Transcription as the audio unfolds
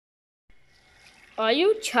Are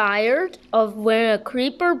you tired of when a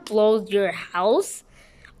creeper blows your house?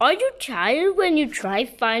 Are you tired when you try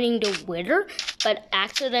finding the wither, but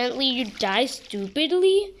accidentally you die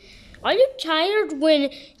stupidly? Are you tired when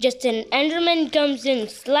just an enderman comes in and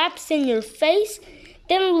slaps in your face?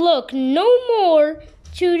 Then look no more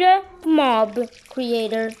to the mob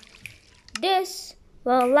creator. This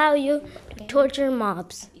will allow you to torture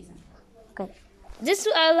mobs. Okay. This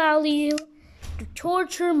will allow you to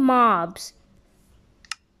torture mobs.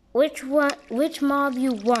 Which mob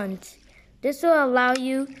you want. This will allow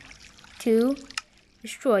you to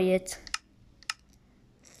destroy it.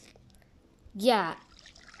 Yeah,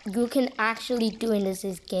 you can actually do in this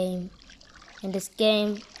game. In this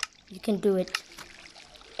game, you can do it.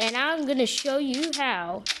 And I'm gonna show you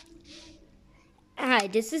how. Hi,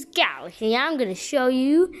 this is Galaxy. I'm gonna show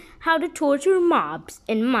you how to torture mobs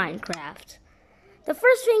in Minecraft. The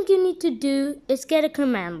first thing you need to do is get a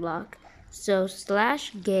command block. So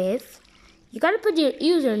 /give. You gotta put your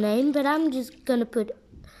username, but I'm just gonna put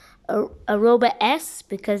a robot S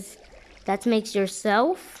because that makes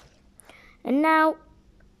yourself. And now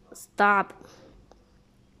stop.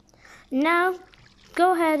 Now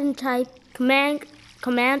go ahead and type command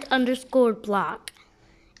 _ block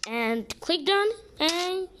and click done,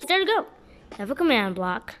 and there you go. Have a command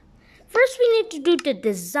block. First we need to do the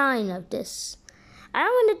design of this. I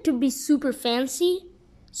don't want it to be super fancy,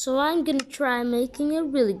 so I'm gonna try making a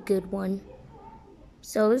really good one.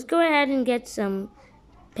 So let's go ahead and get some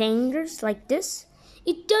painters like this.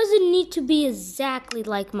 It doesn't need to be exactly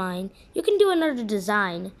like mine. You can do another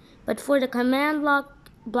design, but for the command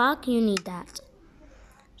block you need that.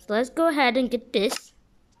 So let's go ahead and get this.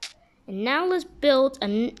 And now let's build a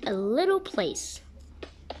little place.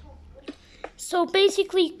 So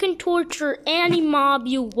basically you can torture any mob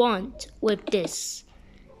you want with this.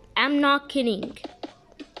 I'm not kidding.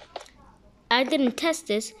 I didn't test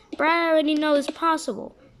this, but I already know it's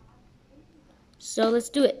possible. So let's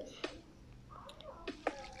do it.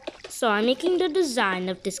 So I'm making the design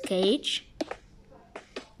of this cage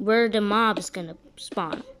where the mob is gonna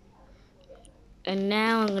spawn. And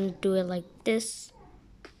now I'm gonna do it like this.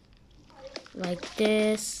 Like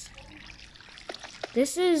this.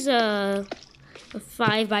 This is a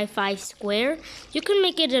 5x5 square. You can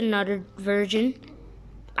make it another version.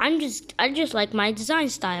 I just like my design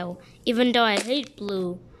style, even though I hate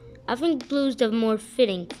blue. I think blue is the more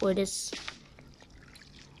fitting for this.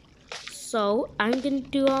 So I'm gonna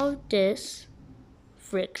do all this.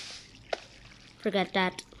 Forget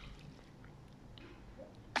that.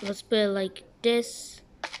 Let's put it like this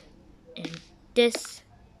and this.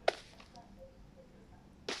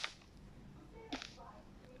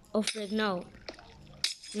 Oh frick, no.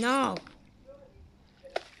 No.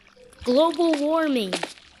 Global warming.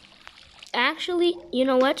 Actually, you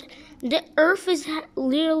know what? The Earth is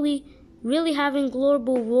literally really having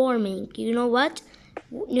global warming. You know what?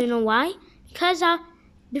 You know why? Because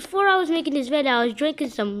before I was making this video, I was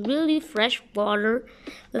drinking some really fresh water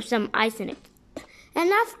with some ice in it. And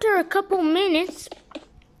after a couple minutes,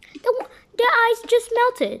 the ice just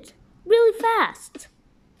melted really fast.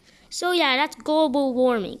 So yeah, that's global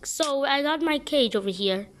warming. So I got my cage over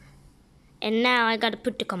here. And now I gotta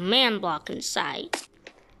put the command block inside.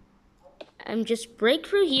 I'm just break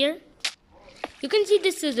through here. You can see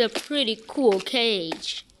this is a pretty cool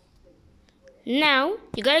cage. Now,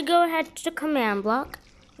 you gotta go ahead to the command block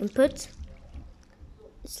and put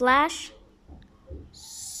 /summon.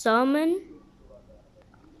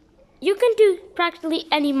 You can do practically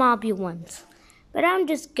any mob you want, but I'm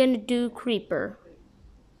just gonna do creeper.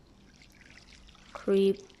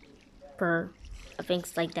 Creeper. I think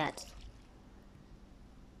it's like that.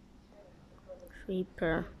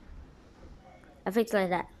 Creeper. I think it's like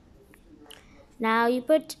that. Now you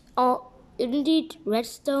need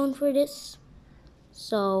redstone for this.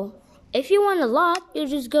 So if you want a lot, you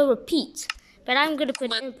just go repeat. But I'm gonna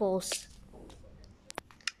put impulse.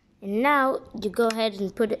 And now you go ahead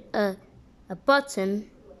and put a button.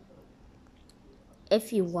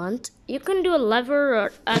 If you want, you can do a lever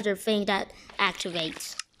or other thing that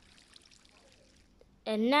activates.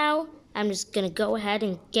 And now I'm just gonna go ahead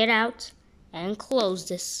and get out and close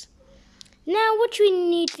this. Now what we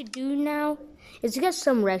need to do now is get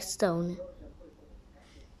some redstone.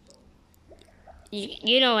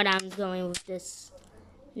 You know what I'm going with this.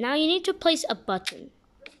 Now you need to place a button.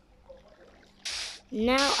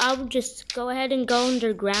 Now I'll just go ahead and go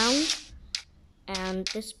underground, and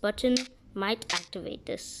this button might activate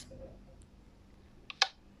this.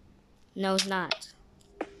 No, it's not.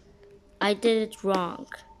 I did it wrong.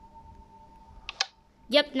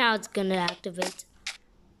 Yep, now it's gonna activate.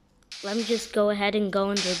 Let me just go ahead and go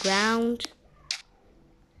underground.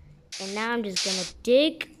 And now I'm just gonna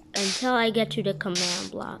dig until I get to the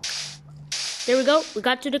command block. There we go, we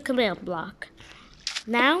got to the command block.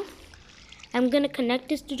 Now, I'm gonna connect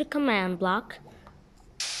this to the command block.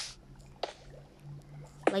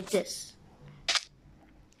 Like this.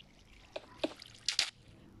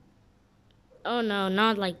 Oh no,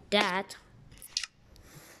 not like that.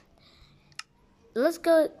 Let's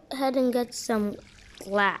go ahead and get some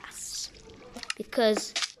glass.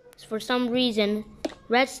 Because for some reason,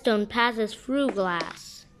 redstone passes through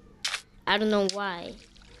glass. I don't know why.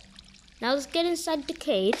 Now let's get inside the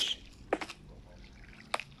cage.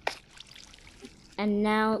 And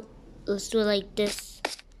now let's do it like this.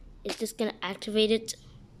 Is this gonna activate it?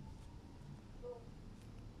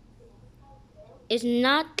 It's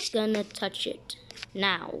not gonna touch it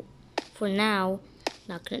now. For now,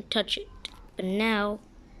 not gonna touch it. But now,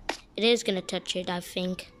 it is gonna touch it, I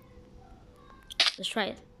think. Let's try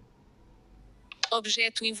it.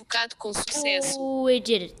 Objeto invocado com sucesso. Oh, it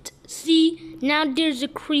did it. See, now there's a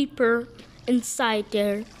creeper inside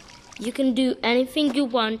there. You can do anything you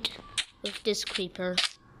want with this creeper.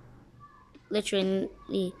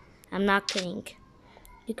 Literally, I'm not kidding.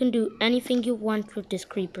 You can do anything you want with this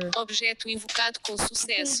creeper. Objeto invocado com You can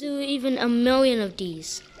sucesso. do even a million of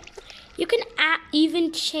these. You can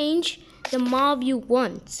even change the mob you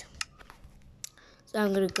want. So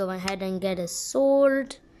I'm gonna go ahead and get a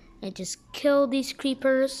sword and just kill these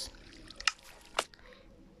creepers.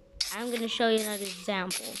 I'm gonna show you another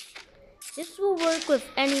example. This will work with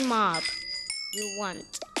any mob you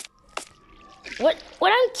want. What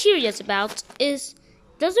I'm curious about is,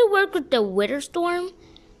 does it work with the Wither Storm?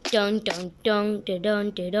 Dun dun dun dun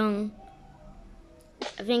dun dun dun.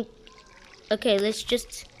 I think. Okay, let's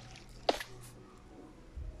just.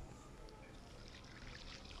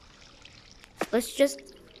 Let's just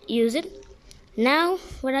use it. Now,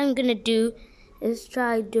 what I'm gonna do is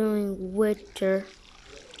try doing Wither.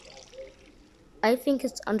 I think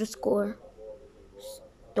it's underscore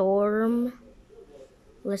storm.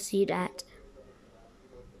 Let's see that.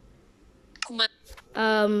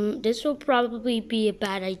 This will probably be a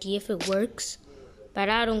bad idea if it works, but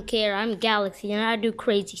I don't care. I'm Galaxy and I do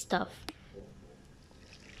crazy stuff.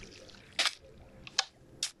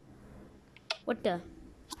 What the?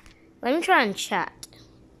 Let me try and chat.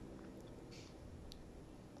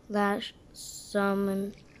 Slash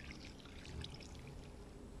summon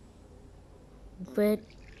Wither.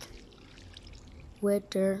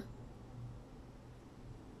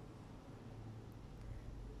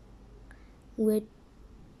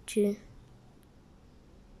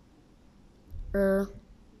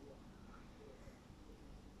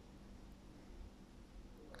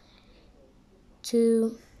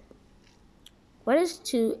 What is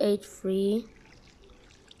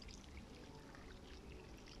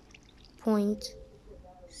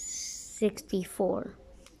 283.64?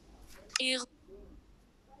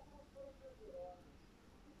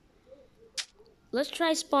 Let's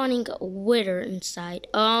try spawning a Wither inside.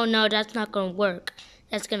 Oh no, that's not gonna work.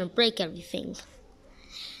 That's gonna break everything.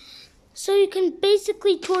 So you can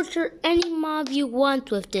basically torture any mob you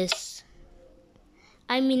want with this.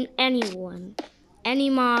 I mean anyone. Any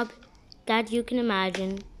mob that you can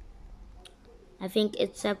imagine. I think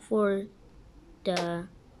except for the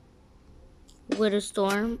Wither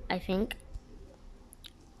Storm, I think.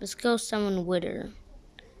 Let's go summon Wither.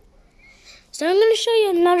 So I'm gonna show you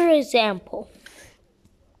another example.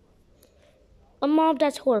 A mob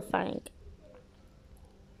that's horrifying.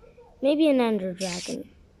 Maybe an Ender Dragon.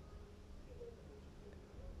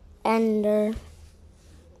 Ender.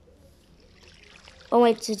 Oh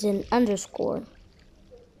wait, it's an underscore.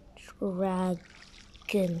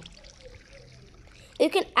 Dragon. You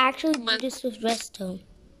can actually do this with redstone.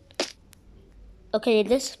 Okay,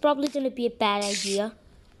 this is probably gonna be a bad idea.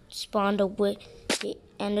 Spawn the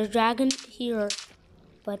Ender Dragon here.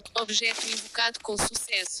 But Objeto invocado com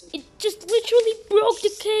sucesso. It just literally broke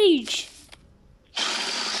the cage.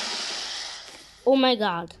 Oh my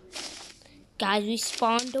god. Guys, we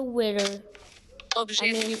spawned a Wither.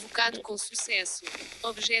 Objeto invocado com sucesso.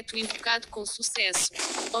 Objeto invocado com sucesso.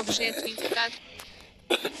 Objeto invocado.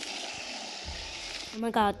 Oh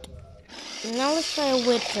my god. Now let's try a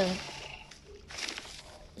Wither.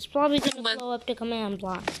 It's probably gonna blow up the command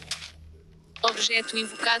block. Objeto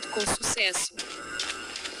invocado com sucesso.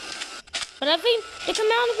 But I think the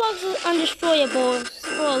command blocks are undestroyable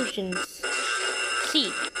explosions.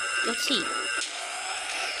 See. Let's see.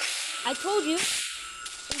 I told you.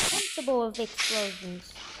 Invincible of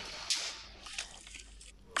explosions.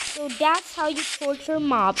 So that's how you torture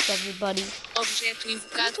mobs, everybody. Objeto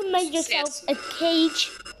invocado You can make yourself a cage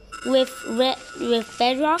with with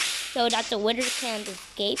bedrock so that the wither can't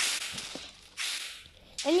escape.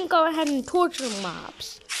 And you go ahead and torture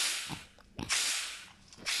mobs.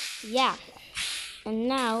 Yeah. And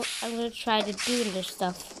now I'm gonna try to do this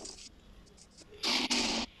stuff.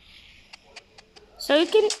 So you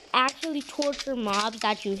can actually torture mobs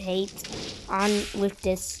that you hate with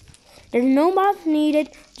this. There's no mobs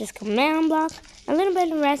needed, just command block, a little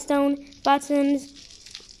bit of redstone, buttons,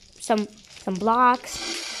 some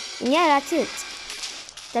blocks, and yeah, that's it.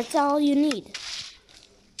 That's all you need.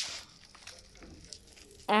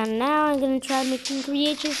 And now I'm gonna try making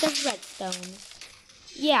creatures of redstone.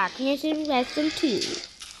 Yeah, creatures of redstone too,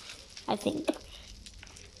 I think.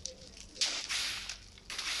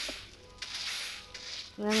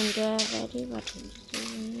 Lemon grab ready, buttons.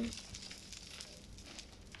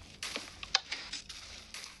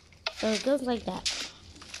 So it goes like that.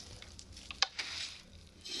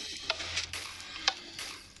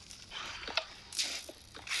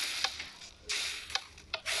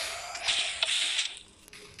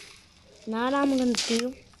 Now what I'm gonna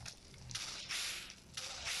do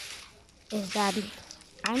is that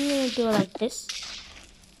I'm gonna do it like this.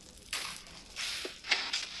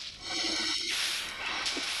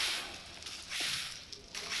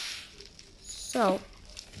 So,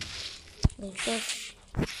 like this.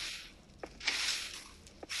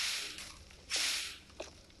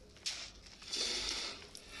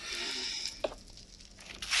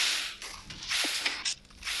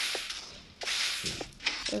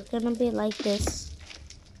 It's gonna be like this.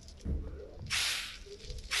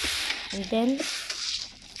 And then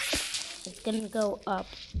it's gonna go up.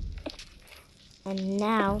 And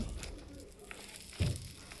now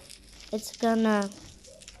it's gonna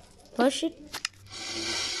push it.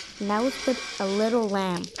 Now let's put a little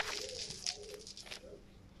lamp.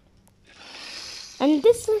 And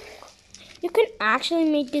this, you can actually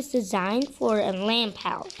make this design for a lamp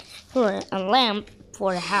house, for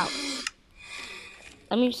a house.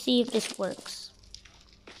 Let me see if this works.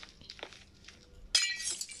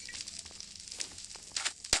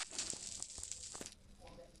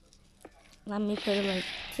 Let me put it like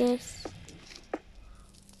this.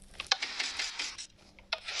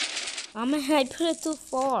 Oh man, I put it too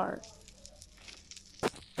far.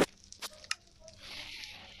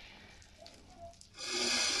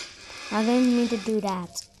 I didn't mean to do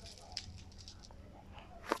that.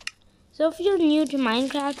 So if you're new to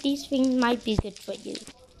Minecraft, these things might be good for you,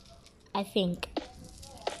 I think.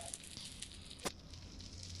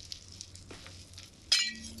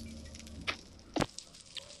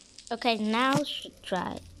 Okay, now should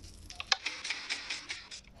try.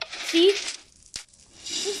 See?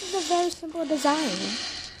 This is a very simple design.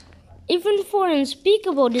 Even for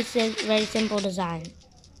Unspeakable, this is a very simple design.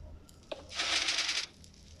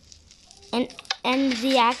 And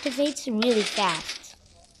deactivates really fast.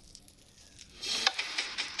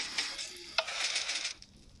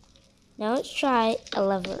 Now let's try a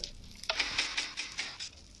lever.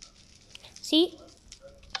 See?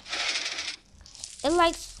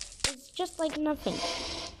 It's just like nothing.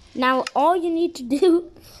 Now all you need to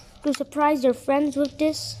do to surprise your friends with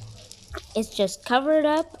this is just cover it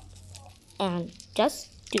up and just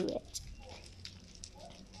do it.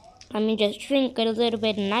 Let me just shrink it a little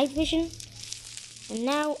bit in night vision. And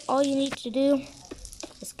now all you need to do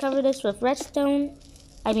is cover this with redstone.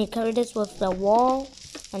 Cover this with the wall,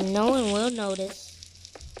 and no one will notice.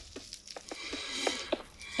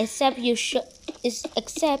 Except if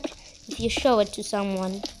you show it to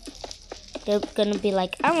someone. They're gonna be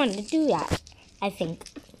like, I want to do that, I think.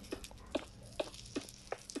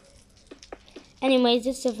 Anyways,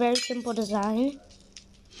 this is a very simple design.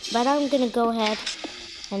 But I'm gonna go ahead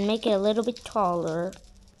and make it a little bit taller.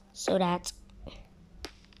 So that,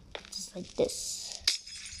 just like this.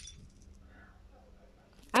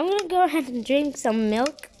 I'm gonna go ahead and drink some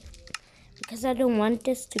milk. Because I don't want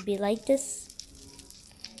this to be like this.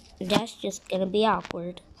 That's just gonna be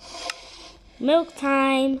awkward. Milk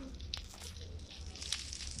time.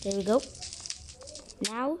 There we go.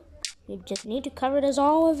 Now, you just need to cover this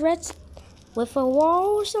all with a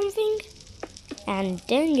wall or something. And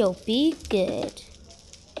then you'll be good.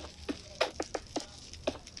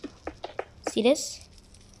 See this?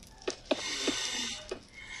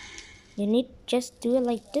 You need to just do it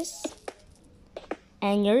like this.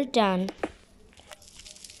 And you're done.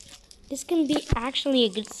 This can be actually a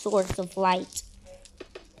good source of light.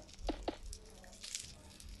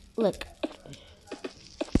 Look.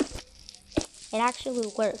 It actually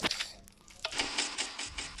works.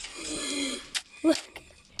 Look.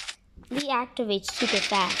 It deactivates super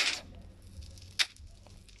fast.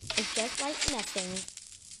 It's just like nothing.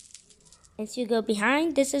 As you go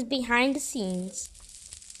behind, this is behind the scenes.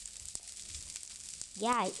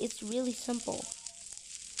 Yeah, it's really simple.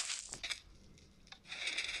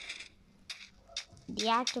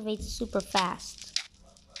 Deactivates super fast.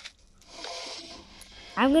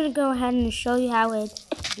 I'm gonna go ahead and show you how it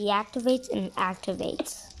deactivates and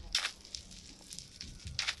activates.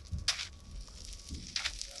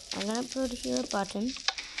 I'm gonna put here a button.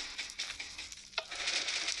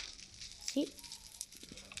 See?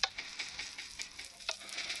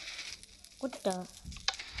 What the?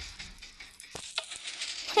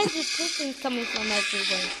 Where's the pistons coming from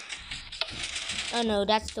everywhere? Oh no,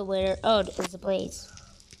 that's the where. Oh, it's the place.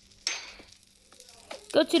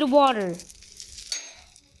 Go to the water.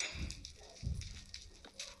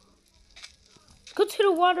 Go to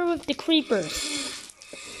the water with the creepers.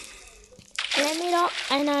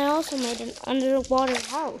 And I also made an underwater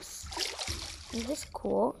house. Is this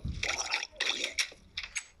cool?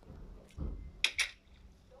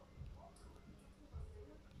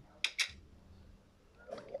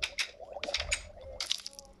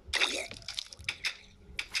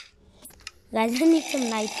 Guys, I need some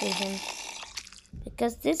night vision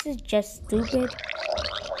because this is just stupid.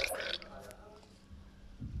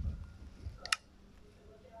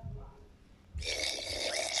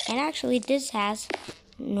 And actually, this has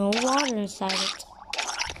no water inside it.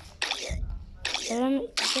 So I'm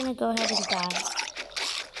gonna go ahead and die.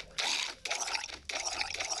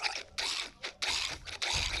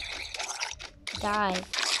 Die.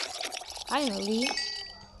 Finally.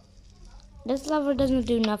 This lever doesn't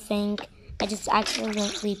do nothing. I just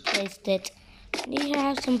accidentally placed it. And here I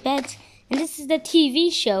have some beds. And this is the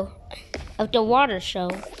TV show of the water show.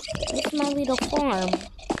 This is my little farm.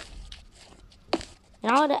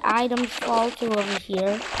 And all the items fall to over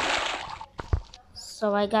here.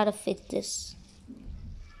 So I gotta fix this.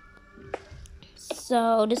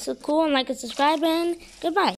 So this is cool, and like and subscribe, and goodbye.